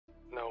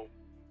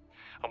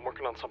I'm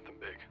working on something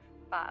big.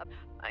 Bob,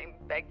 I'm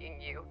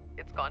begging you.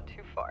 It's gone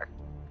too far.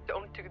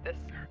 Don't do this.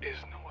 There is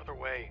no other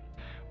way.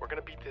 We're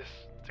gonna beat this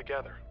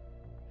together.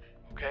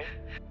 Okay?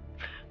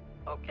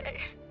 Okay.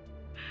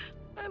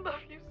 I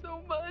love you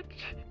so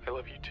much. I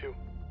love you too.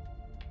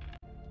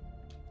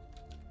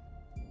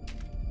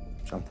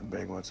 Something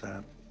big, what's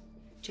that?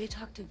 Jay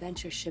talked to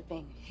Venture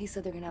Shipping. He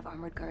said they're gonna have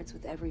armored guards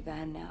with every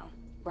van now.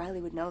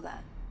 Riley would know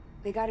that.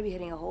 They gotta be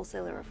hitting a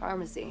wholesaler or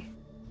pharmacy.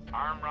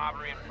 Armed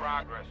robbery in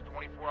progress.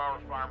 24-hour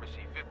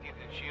pharmacy. 15th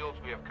and Shields.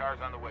 We have cars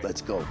on the way.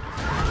 Let's go.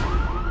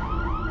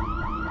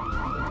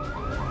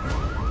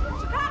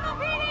 Chicago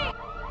PD!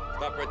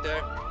 Stop right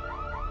there.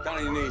 Down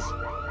on your knees.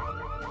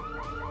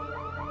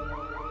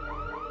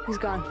 He's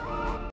gone.